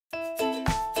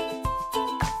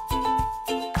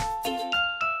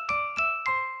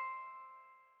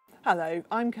Hello,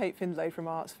 I'm Kate Findlay from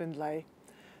Arts Findlay.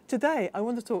 Today I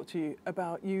want to talk to you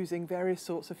about using various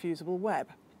sorts of fusible web.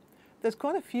 There's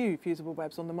quite a few fusible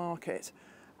webs on the market,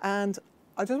 and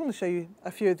I just want to show you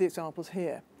a few of the examples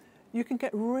here. You can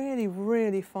get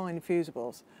really fine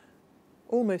fusibles,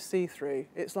 almost see-through.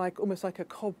 It's almost like a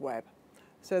cobweb.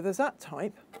 So there's that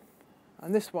type,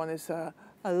 and this one is a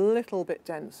little bit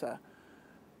denser.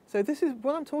 So this is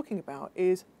what I'm talking about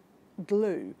is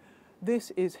glue.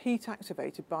 This is heat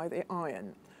activated by the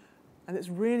iron, and it's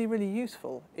really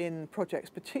useful in projects,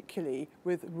 particularly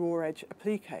with raw edge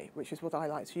applique, which is what I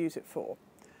like to use it for.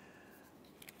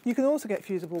 You can also get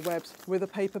fusible webs with a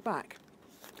paper back.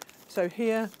 So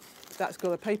here that's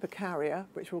got a paper carrier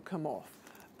which will come off,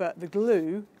 but the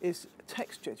glue is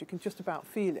textured, you can just about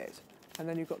feel it, and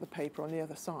then you've got the paper on the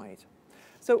other side.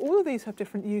 So all of these have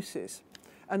different uses,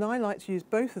 and I like to use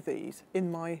both of these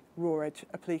in my raw edge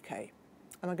applique.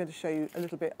 And I'm going to show you a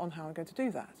little bit on how I'm going to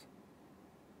do that.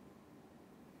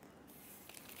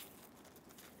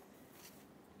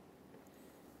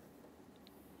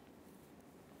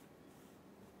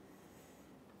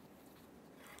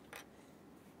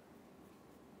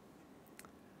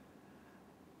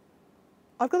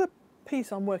 I've got a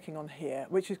piece I'm working on here,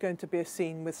 which is going to be a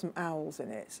scene with some owls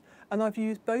in it, and I've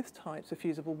used both types of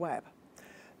fusible web.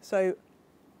 So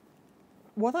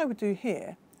what I would do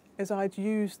here is I'd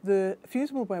use the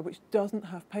fusible web which doesn't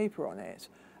have paper on it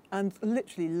and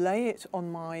literally lay it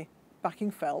on my backing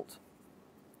felt,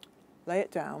 lay it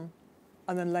down,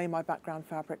 and then lay my background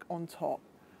fabric on top.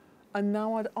 And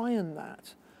now I'd iron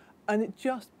that, and it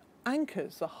just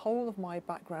anchors the whole of my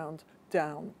background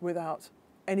down without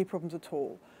any problems at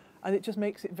all, and it just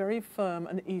makes it very firm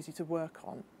and easy to work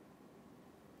on.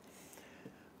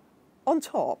 On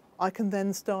top, I can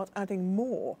then start adding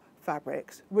more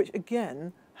fabrics, which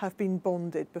again have been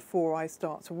bonded before I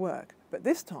start to work. But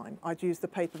this time I'd use the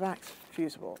paper-backed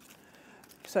fusible.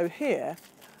 So here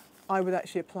I would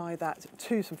actually apply that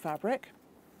to some fabric.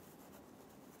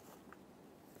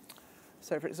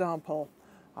 So for example,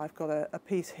 I've got a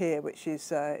piece here which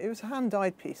is, it was a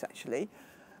hand-dyed piece actually.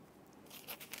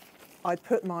 I'd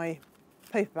put my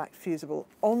paper-backed fusible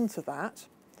onto that,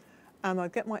 and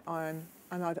I'd get my iron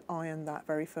and I'd iron that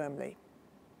very firmly.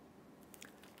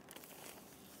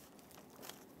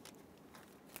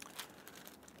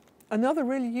 Another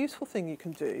really useful thing you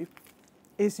can do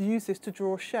is use this to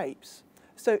draw shapes.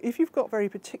 So if you've got very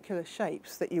particular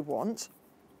shapes that you want,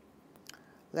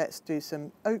 let's do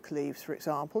some oak leaves, for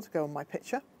example, to go on my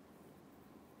picture.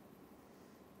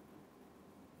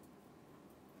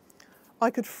 I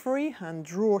could freehand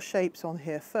draw shapes on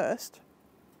here first,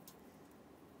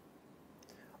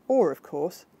 or of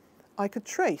course I could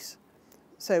trace.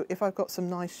 So if I've got some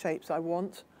nice shapes I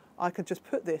want, I could just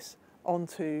put this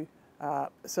onto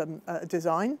some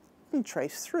design and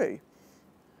trace through.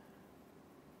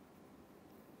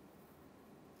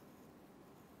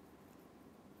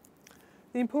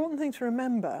 The important thing to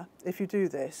remember if you do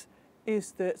this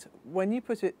is that when you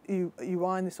put it, you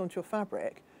iron this onto your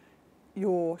fabric,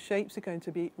 your shapes are going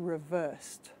to be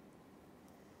reversed.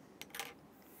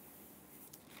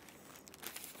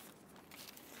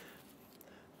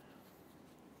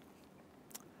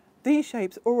 These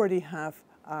shapes already have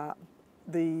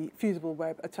the fusible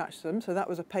web attached to them, so that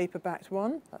was a paper-backed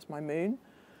one, that's my moon.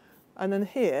 And then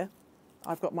here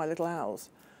I've got my little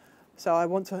owls. So I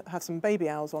want to have some baby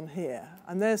owls on here,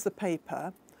 and there's the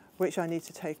paper which I need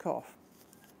to take off.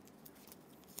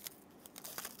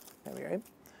 There we go.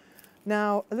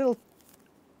 Now a little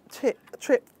trick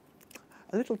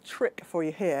for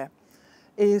you here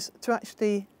is to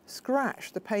actually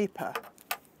scratch the paper,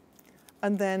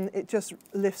 and then it just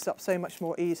lifts up so much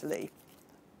more easily.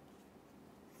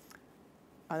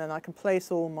 And then I can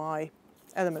place all my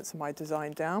elements of my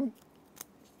design down,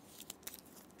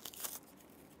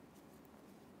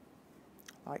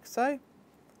 like so.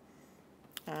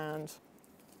 And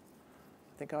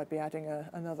I think I'd be adding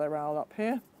another owl up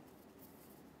here.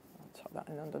 I'll tuck that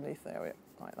in underneath there,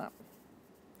 like that.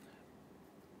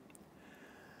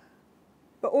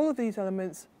 But all of these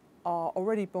elements are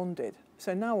already bonded,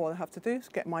 so now all I have to do is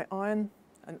get my iron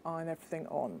and iron everything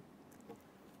on.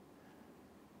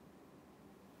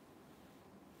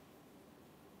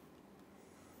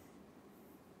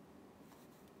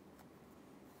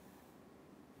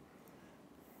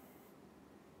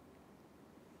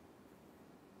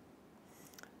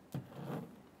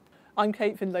 I'm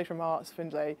Kate Findlay from Arts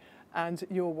Findlay, and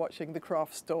you're watching The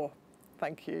Craft Store.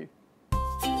 Thank you.